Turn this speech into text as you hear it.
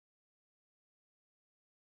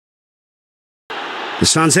The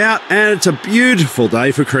sun's out and it's a beautiful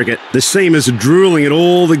day for cricket. The seamers are drooling at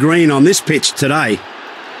all the green on this pitch today.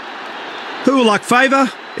 Who will like favour?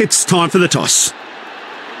 It's time for the toss.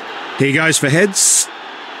 He goes for heads.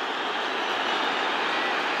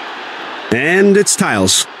 And it's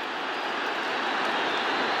tails.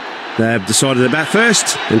 They've decided to bat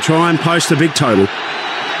first and try and post a big total.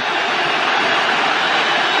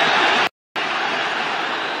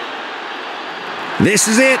 This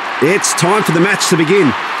is it. It's time for the match to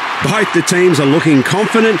begin. Both the teams are looking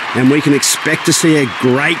confident and we can expect to see a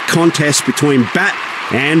great contest between bat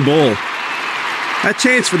and ball. A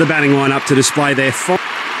chance for the batting lineup to display their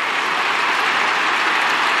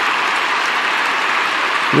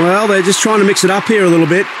Well, they're just trying to mix it up here a little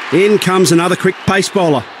bit. In comes another quick pace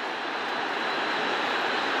bowler.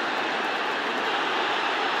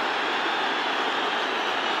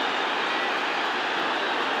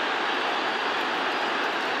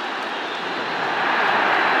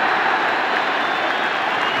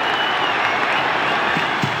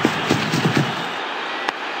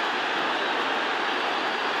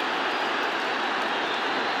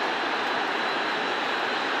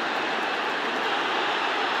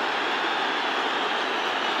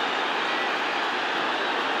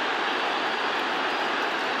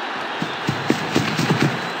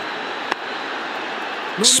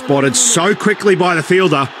 Spotted so quickly by the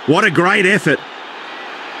fielder. What a great effort.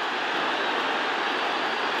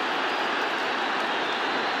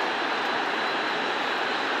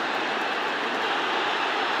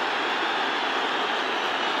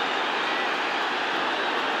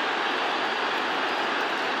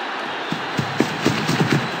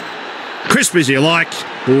 Crisp as you like.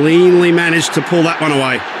 Cleanly managed to pull that one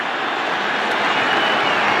away.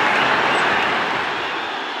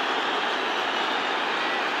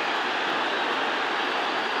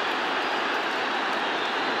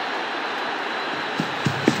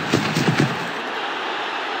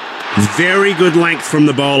 Very good length from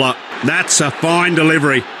the bowler. That's a fine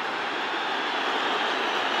delivery.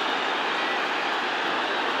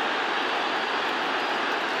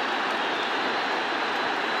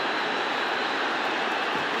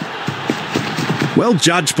 Well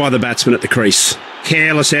judged by the batsman at the crease.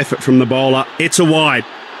 Careless effort from the bowler. It's a wide.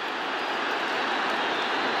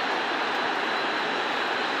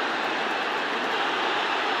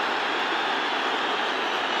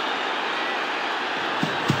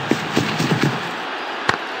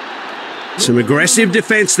 Some aggressive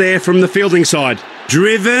defence there from the fielding side.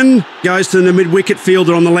 Driven, goes to the mid-wicket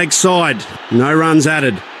fielder on the leg side. No runs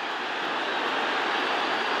added.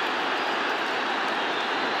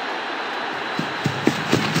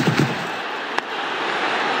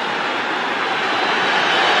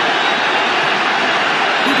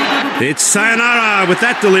 It's sayonara with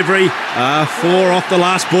that delivery. 4 off the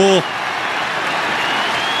last ball.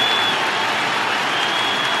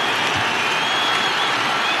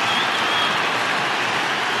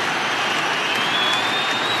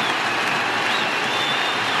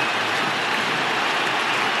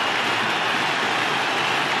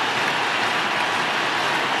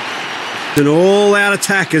 An all-out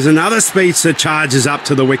attack as another speedster charges up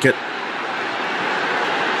to the wicket.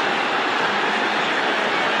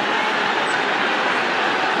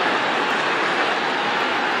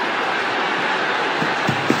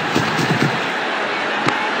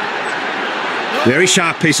 Very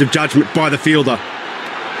sharp piece of judgment by the fielder.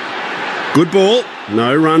 Good ball.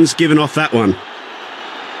 No runs given off that one.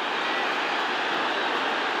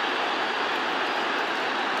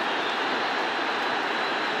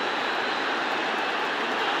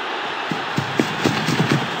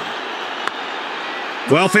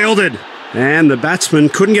 Well fielded, and the batsman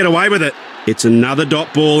couldn't get away with it. It's another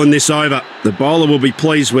dot ball in this over. The bowler will be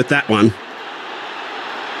pleased with that one.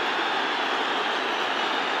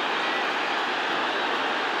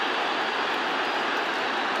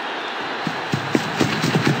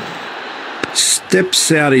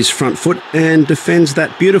 Steps out his front foot and defends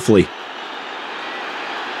that beautifully.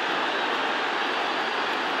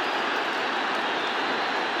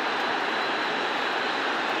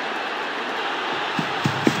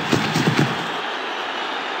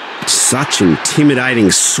 Such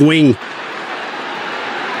intimidating swing.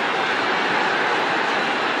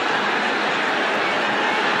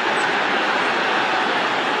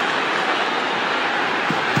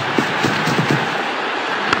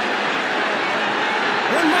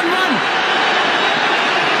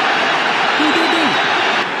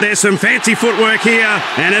 There's some fancy footwork here,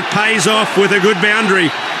 and it pays off with a good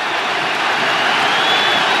boundary.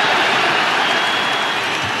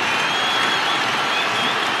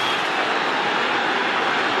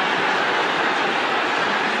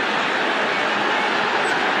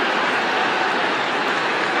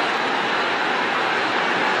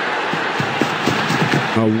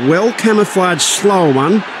 A well-camouflaged slower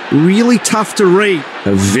one, really tough to read.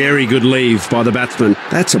 A very good leave by the batsman.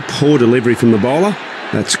 That's a poor delivery from the bowler.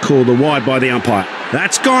 That's called a wide by the umpire.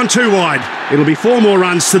 That's gone too wide. It'll be 4 more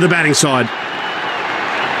runs to the batting side.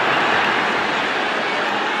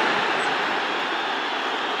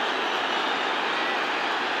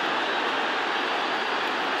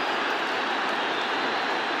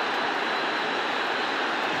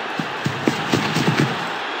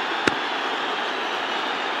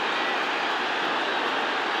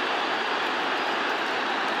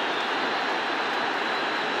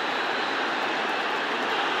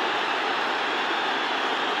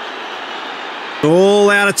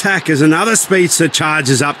 All-out attack as another speedster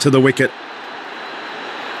charges up to the wicket.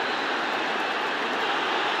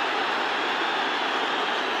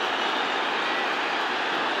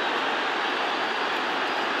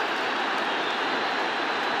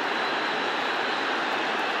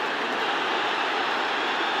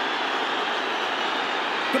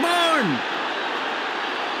 Come on!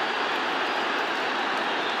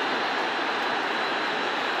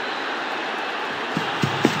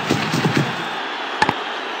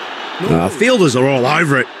 Fielders are all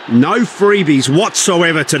over it. No freebies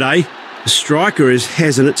whatsoever today. The striker is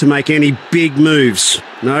hesitant to make any big moves.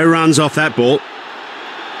 No runs off that ball.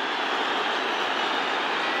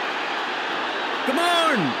 Come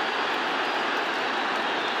on!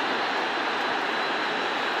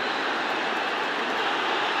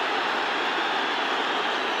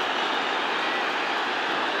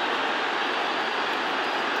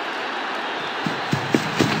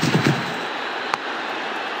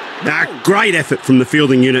 Great effort from the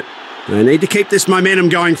fielding unit. They need to keep this momentum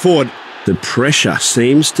going forward. The pressure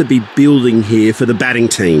seems to be building here for the batting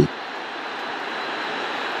team.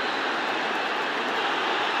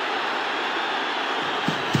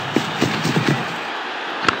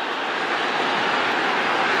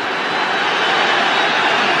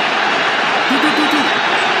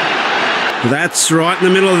 That's right in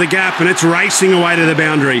the middle of the gap, and it's racing away to the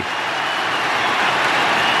boundary.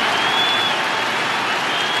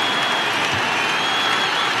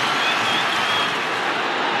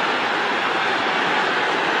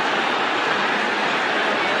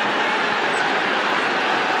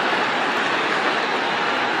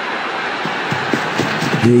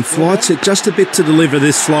 He flights it just a bit to deliver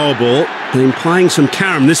this slower ball. Been playing some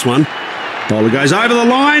carom this one. Bowler goes over the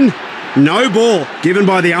line. No ball given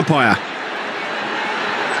by the umpire.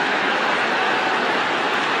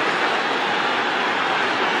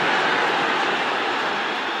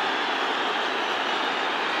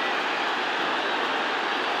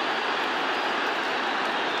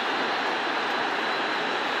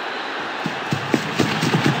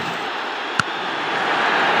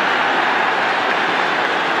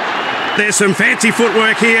 There's some fancy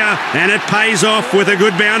footwork here, and it pays off with a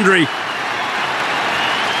good boundary.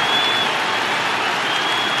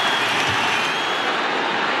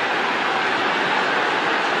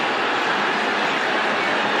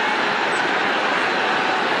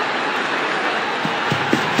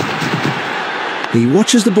 He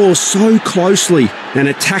watches the ball so closely and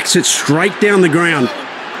attacks it straight down the ground.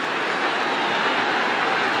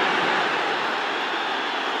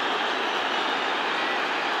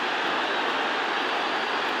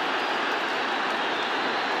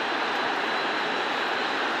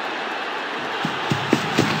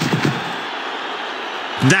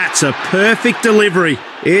 That's a perfect delivery.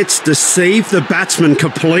 It's deceived the batsman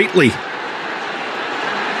completely.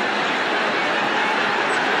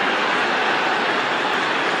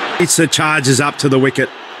 It's the charges up to the wicket.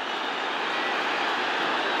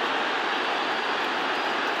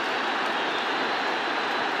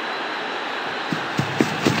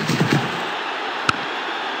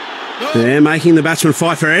 They're making the batsman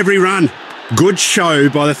fight for every run. Good show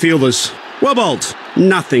by the fielders. Well bowled.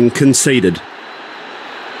 Nothing conceded.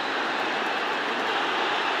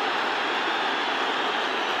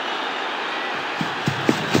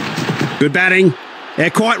 Good batting. Yeah,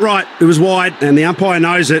 quite right. It was wide, and the umpire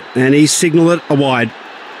knows it, and he signalled it a wide.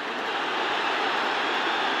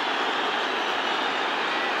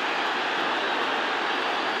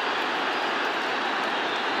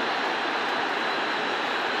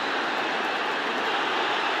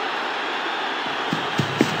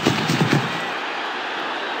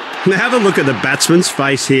 Now have a look at the batsman's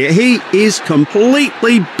face here. He is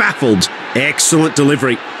completely baffled. Excellent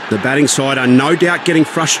delivery. The batting side are no doubt getting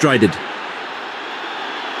frustrated.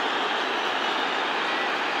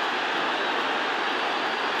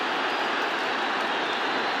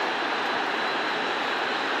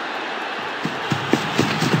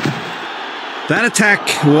 That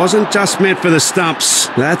attack wasn't just meant for the stumps.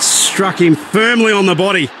 That struck him firmly on the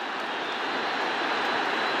body.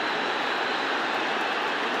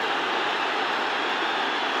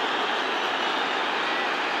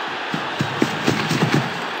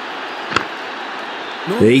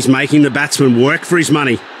 He's making the batsman work for his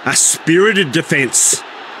money. A spirited defence.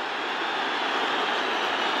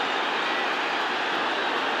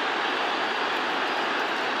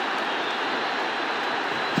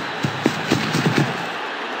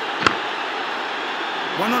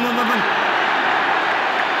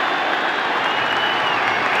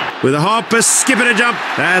 With a hop, a skip and a jump.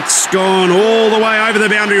 That's gone all the way over the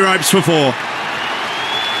boundary ropes for 4.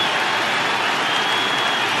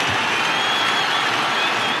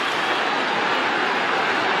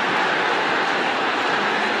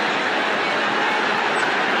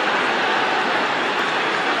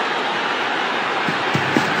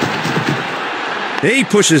 He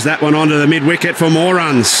pushes that one onto the mid-wicket for more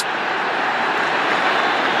runs.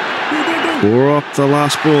 Rock the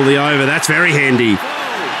last ball of the over. That's very handy.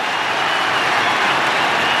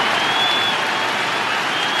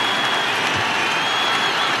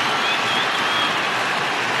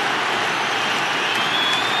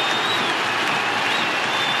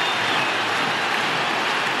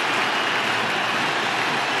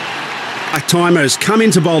 A timer has come in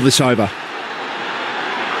to bowl this over.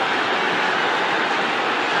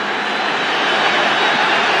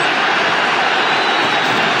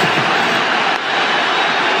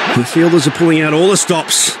 The fielders are pulling out all the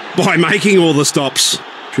stops by making all the stops.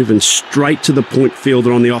 Driven straight to the point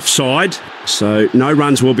fielder on the offside, so no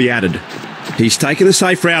runs will be added. He's taken a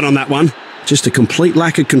safe route on that one. Just a complete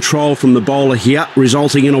lack of control from the bowler here,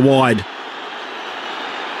 resulting in a wide.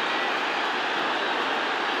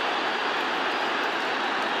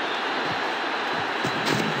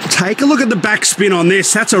 Take a look at the backspin on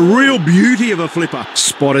this. That's a real beauty of a flipper.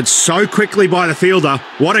 Spotted so quickly by the fielder.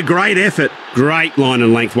 What a great effort. Great line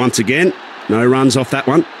and length once again. No runs off that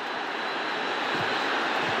one.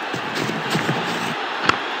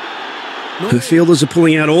 The fielders are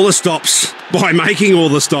pulling out all the stops by making all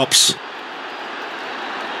the stops.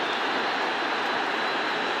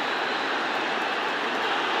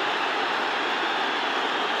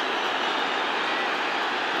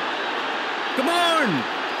 Come on!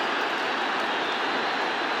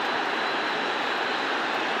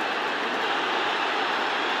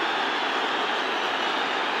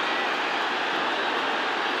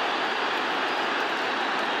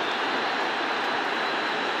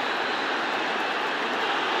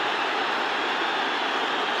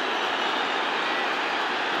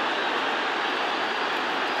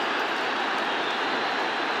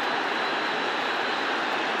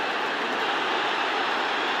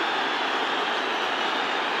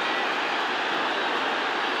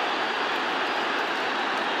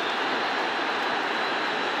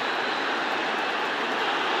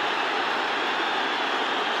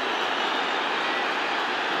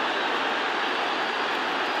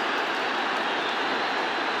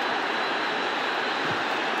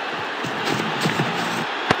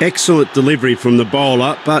 Excellent delivery from the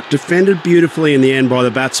bowler, but defended beautifully in the end by the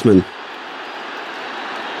batsman.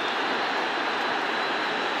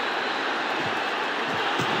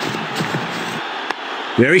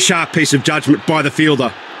 Very sharp piece of judgment by the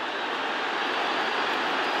fielder.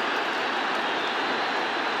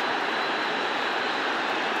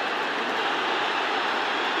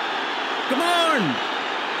 Come on!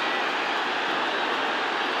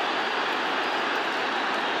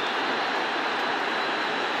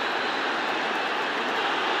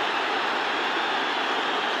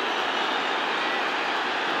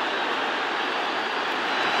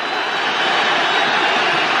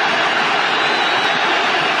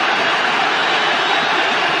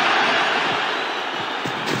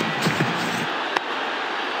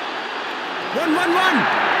 Run!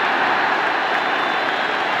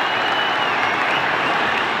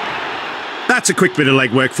 That's a quick bit of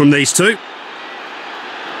leg work from these two.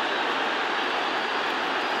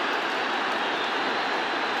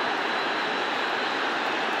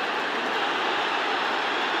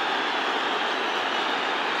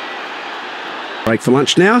 Break for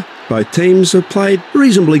lunch now. Both teams have played a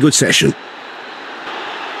reasonably good session.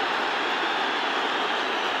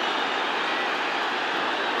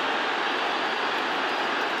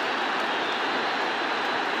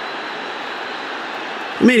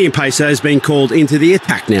 Medium pacer has been called into the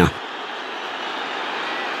attack now.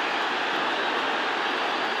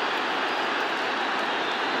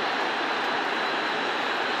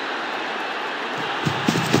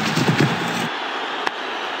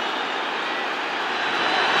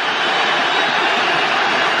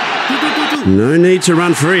 No need to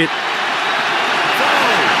run for it.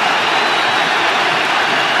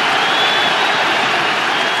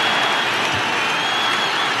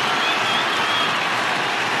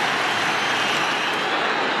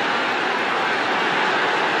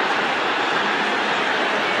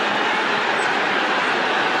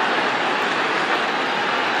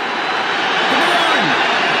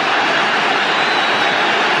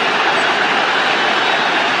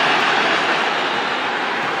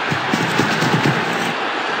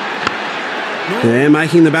 They're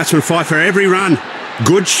making the batsman fight for every run.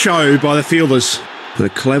 Good show by the fielders. A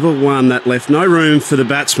clever one that left no room for the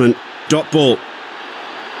batsman. Dot ball.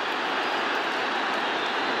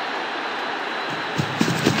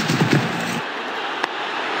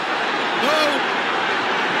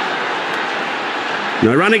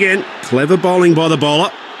 No run again. Clever bowling by the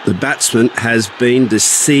bowler. The batsman has been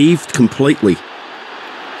deceived completely.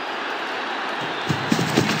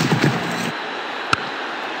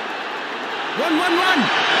 Run!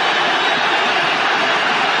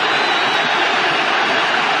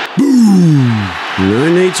 Boom!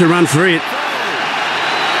 No need to run for it.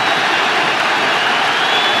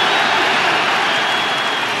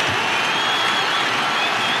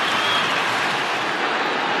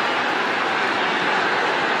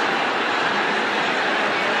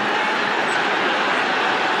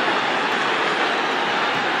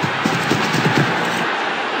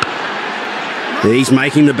 He's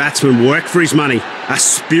making the batsman work for his money. A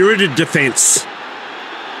spirited defence.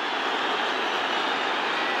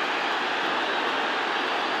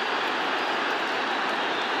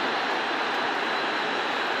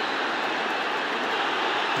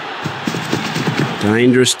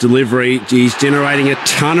 Dangerous delivery. He's generating a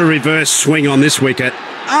ton of reverse swing on this wicket.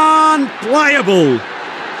 Unplayable.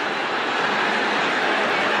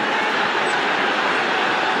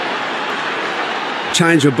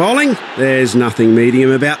 Change of bowling. There's nothing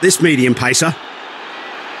medium about this medium pacer.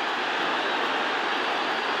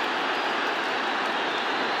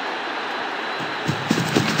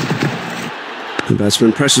 The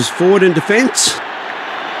batsman presses forward in defence.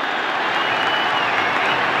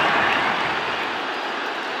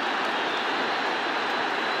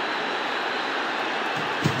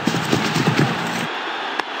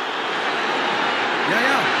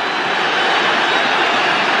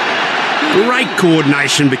 Great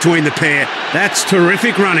coordination between the pair. That's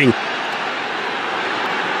terrific running.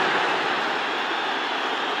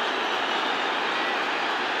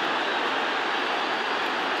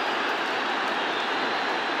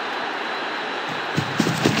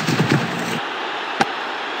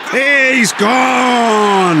 He's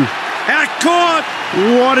gone. Out caught.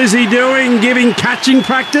 What is he doing? Giving catching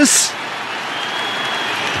practice?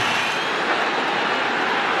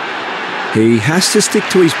 He has to stick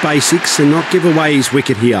to his basics and not give away his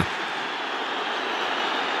wicket here.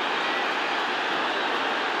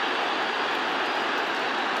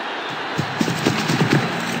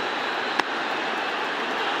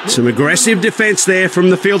 Some aggressive defence there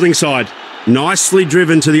from the fielding side. Nicely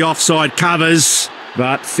driven to the offside covers,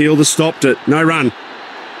 but fielder stopped it. No run.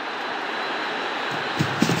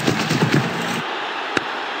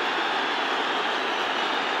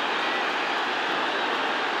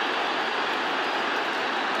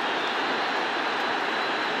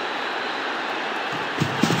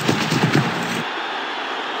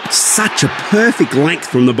 Such a perfect length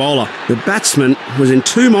from the bowler. The batsman was in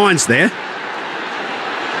two minds there.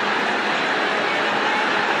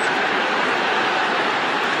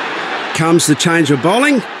 Comes the change of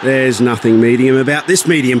bowling. There's nothing medium about this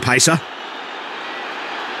medium pacer.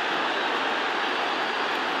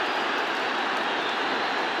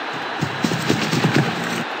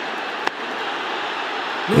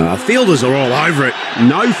 Fielders are all over it.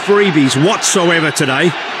 No freebies whatsoever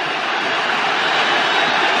today.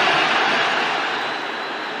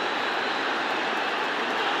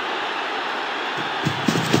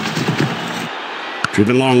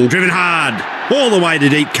 Driven long, driven hard, all the way to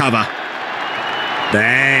deep cover.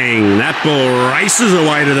 Bang, that ball races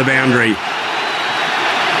away to the boundary.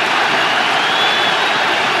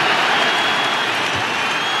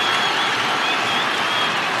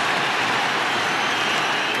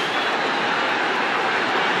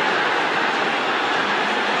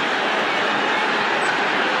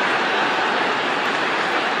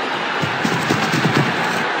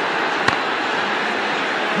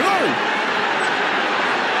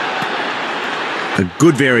 A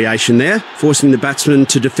good variation there, forcing the batsman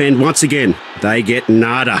to defend once again. They get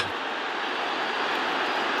nada.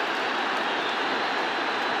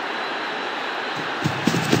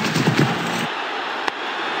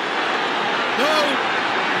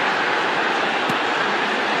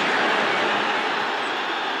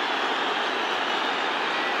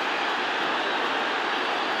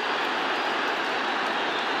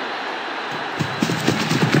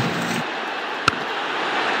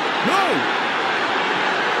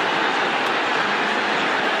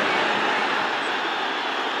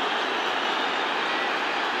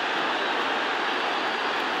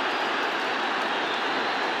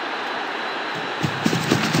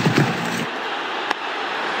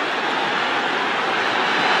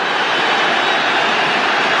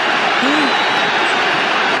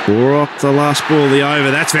 Rock the last ball, the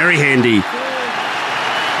over. That's very handy.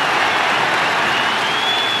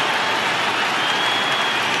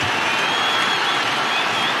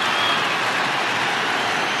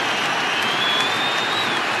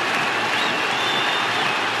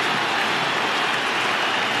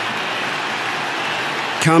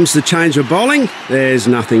 Comes the change of bowling. There's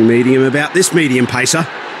nothing medium about this medium pacer.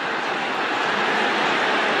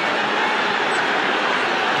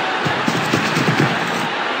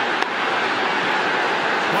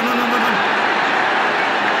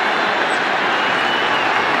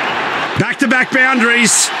 Back-to-back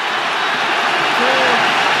boundaries.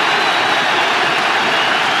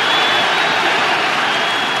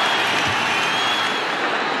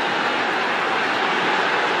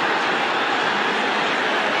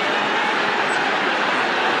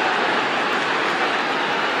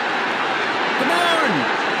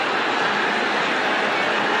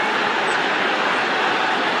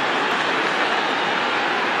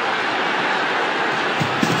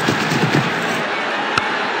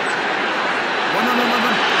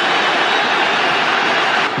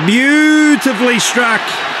 Beautifully struck,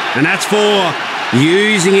 and that's 4.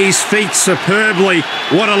 Using his feet superbly.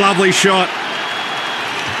 What a lovely shot.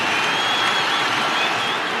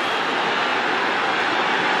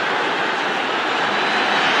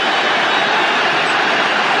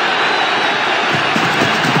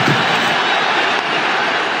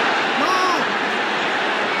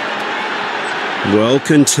 Well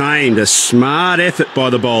contained, a smart effort by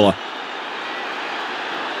the bowler.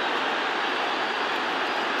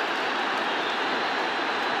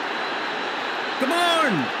 Come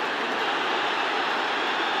on!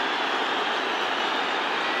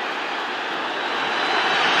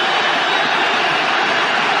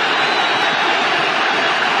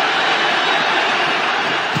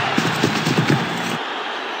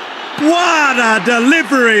 What a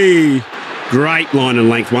delivery! Great line and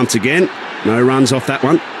length once again. No runs off that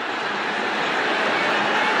one.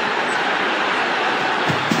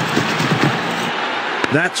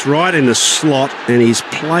 That's right in the slot, and he's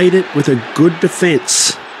played it with a good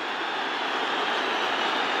defence.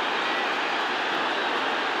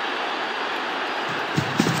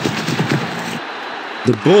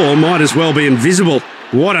 The ball might as well be invisible.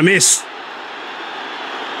 What a miss.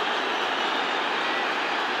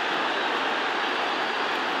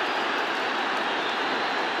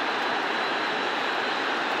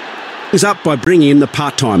 He's up by bringing in the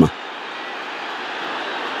part-timer.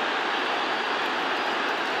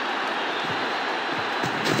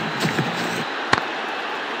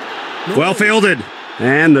 Well fielded,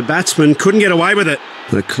 and the batsman couldn't get away with it.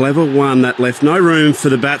 The clever one that left no room for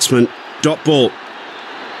the batsman. Dot ball.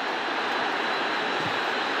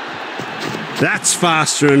 That's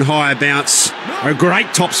faster and higher bounce. A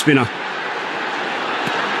great top spinner.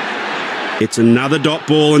 It's another dot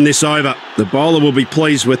ball in this over. The bowler will be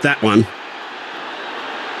pleased with that one.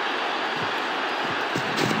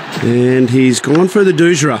 And he's gone for the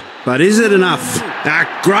doosra, but is it enough? A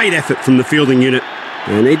great effort from the fielding unit.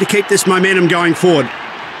 They need to keep this momentum going forward.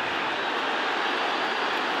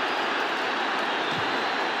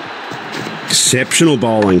 Exceptional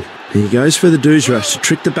bowling. He goes for the doosra to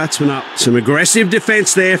trick the batsman up. Some aggressive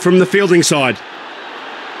defence there from the fielding side.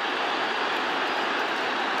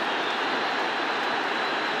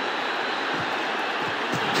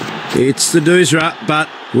 It's the doosra, but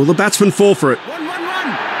will the batsman fall for it? Run!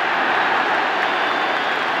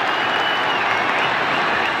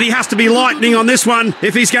 He has to be lightning on this one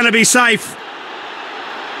if he's going to be safe.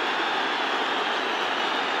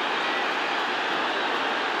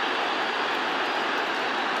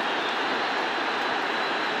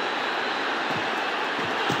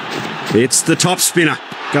 It's the top spinner.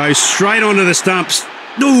 Goes straight onto the stumps.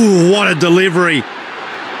 Ooh, what a delivery.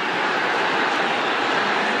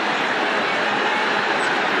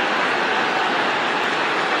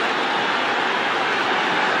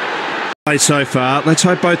 So far, let's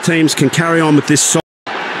hope both teams can carry on with this.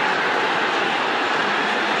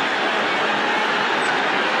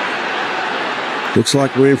 Looks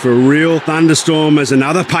like we're in for a real thunderstorm as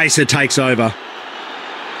another pacer takes over.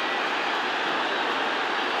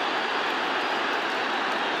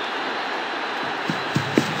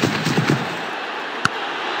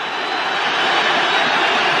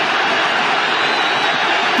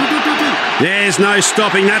 There's no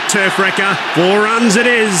stopping that turf wrecker. 4 runs it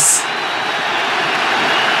is.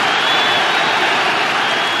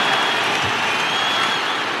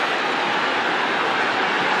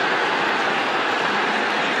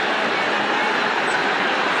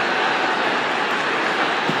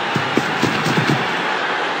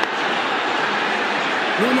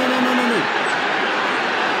 No.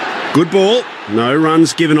 Good ball. No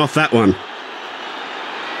runs given off that one.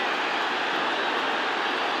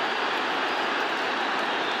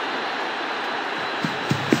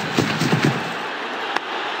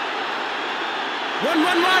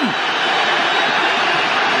 Run.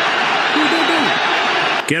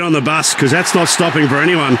 Get on the bus, because that's not stopping for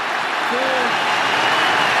anyone.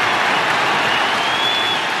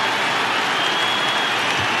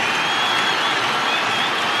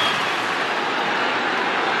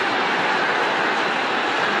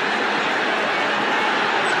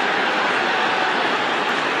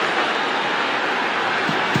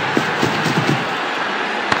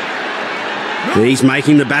 He's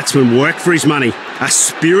making the batsman work for his money. A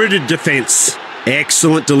spirited defence.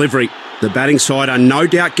 Excellent delivery. The batting side are no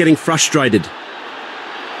doubt getting frustrated.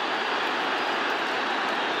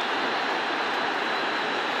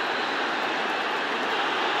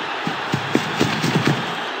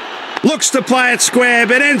 Looks to play it square,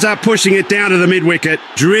 but ends up pushing it down to the mid-wicket.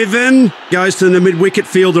 Driven, goes to the mid-wicket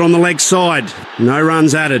fielder on the leg side. No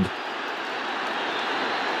runs added.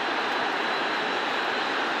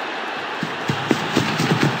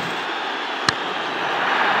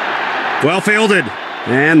 Well fielded,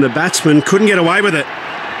 and the batsman couldn't get away with it.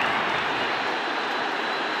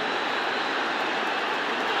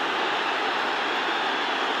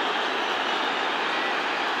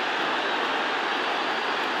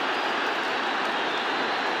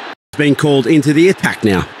 It's been called into the attack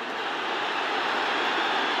now.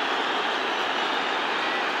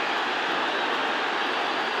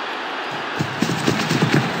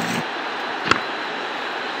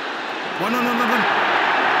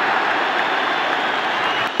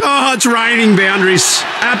 Oh, it's raining boundaries.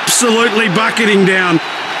 Absolutely bucketing down.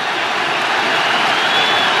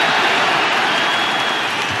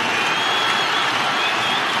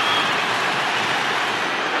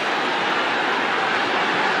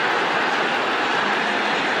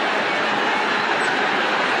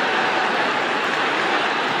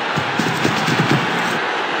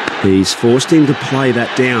 He's forced him to play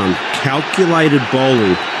that down. Calculated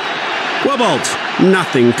bowling. Well bowled.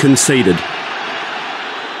 Nothing conceded.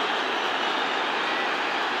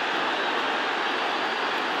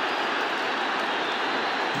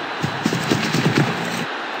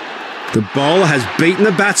 The bowler has beaten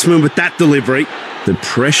the batsman with that delivery. The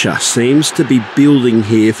pressure seems to be building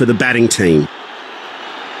here for the batting team.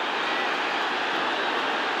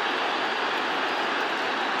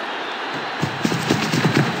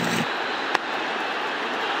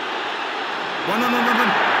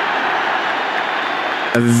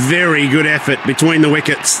 A very good effort between the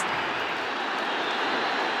wickets.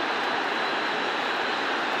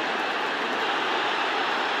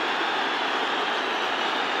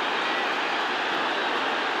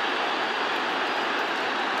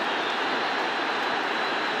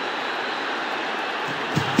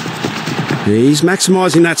 He's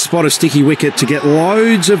maximising that spot of sticky wicket to get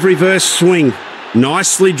loads of reverse swing.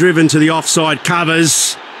 Nicely driven to the offside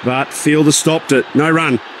covers, but fielder stopped it. No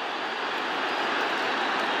run.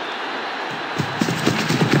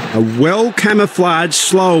 A well-camouflaged,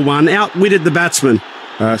 slower one outwitted the batsman.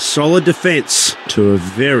 A solid defence to a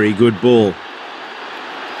very good ball.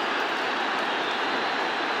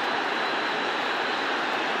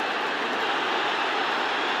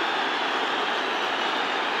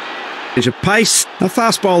 Change of pace. A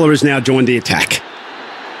fast bowler has now joined the attack.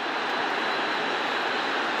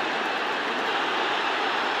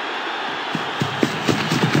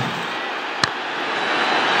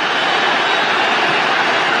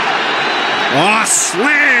 Oh,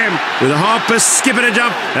 slam! With a hopper, skip and a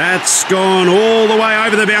jump. That's gone all the way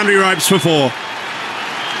over the boundary ropes for four.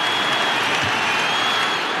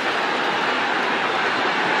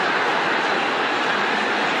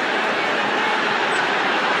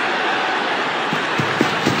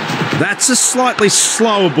 That's a slightly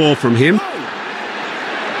slower ball from him.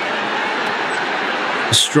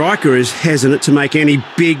 The striker is hesitant to make any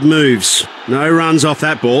big moves. No runs off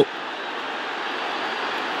that ball.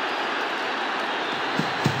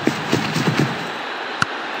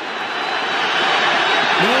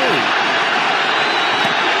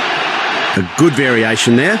 A good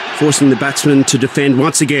variation there, forcing the batsman to defend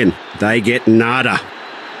once again. They get nada.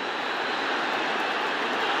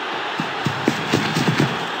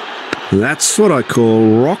 That's what I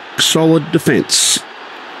call rock-solid defence.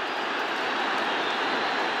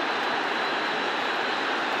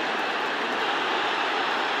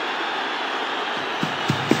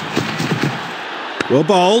 Well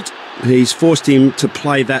bowled. He's forced him to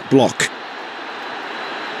play that block.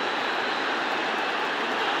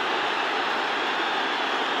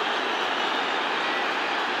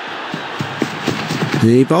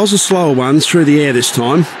 He bowls a slower one through the air this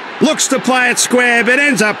time. Looks to play it square, but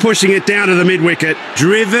ends up pushing it down to the mid-wicket.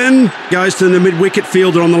 Driven, goes to the mid-wicket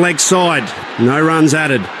fielder on the leg side. No runs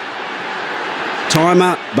added.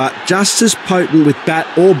 Timer, but just as potent with bat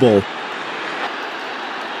or ball.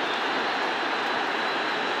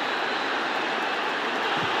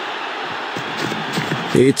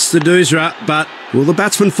 It's the doosra, but will the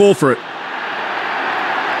batsman fall for it?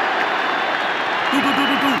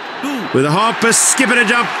 With a hop, a skip and a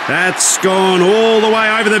jump. That's gone all the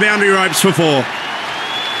way over the boundary ropes for 4.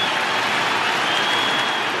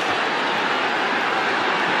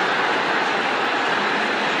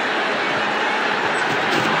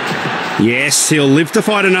 Yes, he'll live to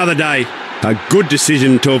fight another day. A good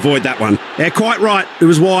decision to avoid that one. Yeah, quite right. It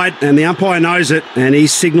was wide, and the umpire knows it, and he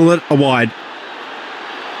signalled it a wide.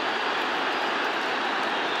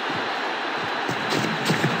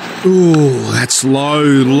 Ooh, that's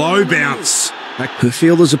low bounce. The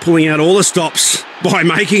fielders are pulling out all the stops by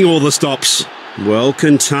making all the stops. Well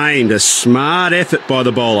contained, a smart effort by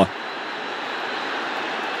the bowler.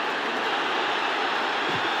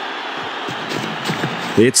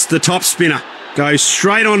 It's the top spinner. Goes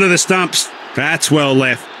straight onto the stumps. That's well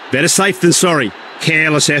left. Better safe than sorry.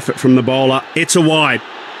 Careless effort from the bowler. It's a wide.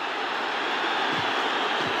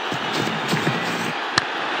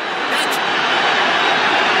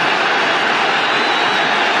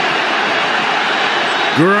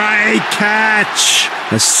 Great catch!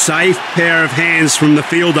 A safe pair of hands from the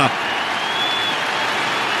fielder.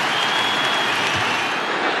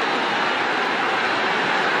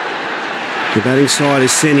 The batting side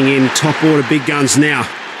is sending in top order big guns now.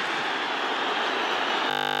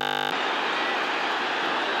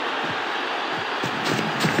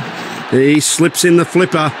 He slips in the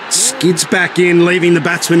flipper, skids back in, leaving the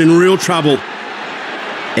batsman in real trouble.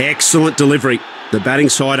 Excellent delivery. The batting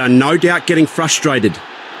side are no doubt getting frustrated.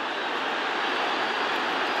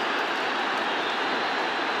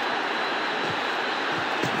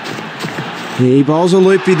 He bowls a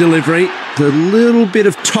loopy delivery. A little bit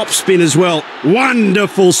of top spin as well.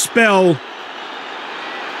 Wonderful spell.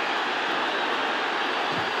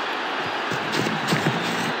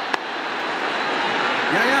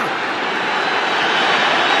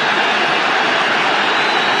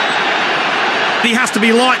 He has to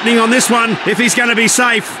be lightning on this one if he's going to be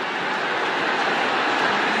safe.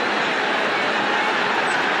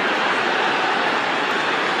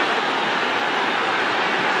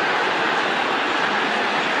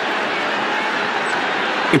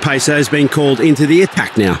 Pacer has been called into the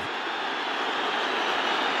attack now.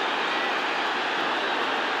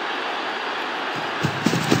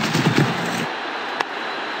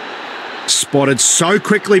 Spotted so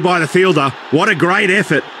quickly by the fielder. What a great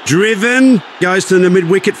effort. Driven, goes to the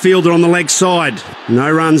mid-wicket fielder on the leg side. No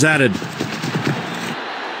runs added.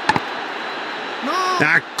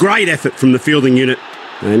 A great effort from the fielding unit.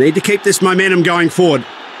 They need to keep this momentum going forward.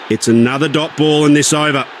 It's another dot ball in this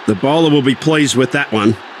over. The bowler will be pleased with that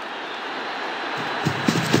one.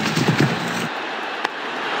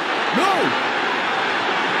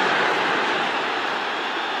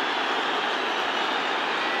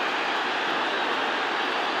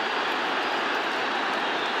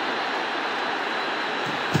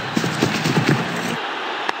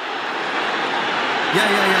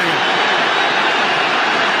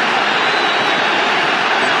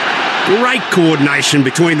 Great coordination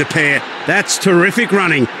between the pair. That's terrific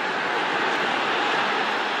running.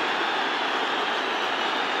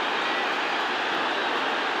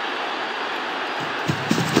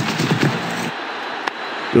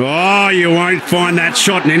 Oh, you won't find that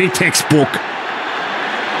shot in any textbook.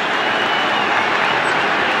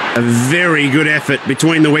 A very good effort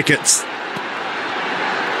between the wickets.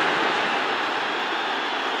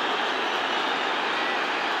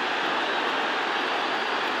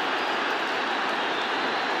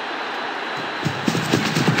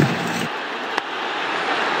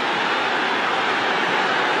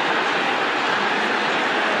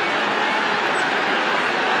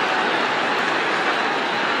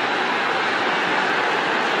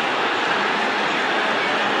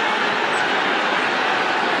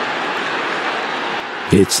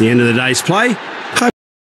 It's the end of the day's play.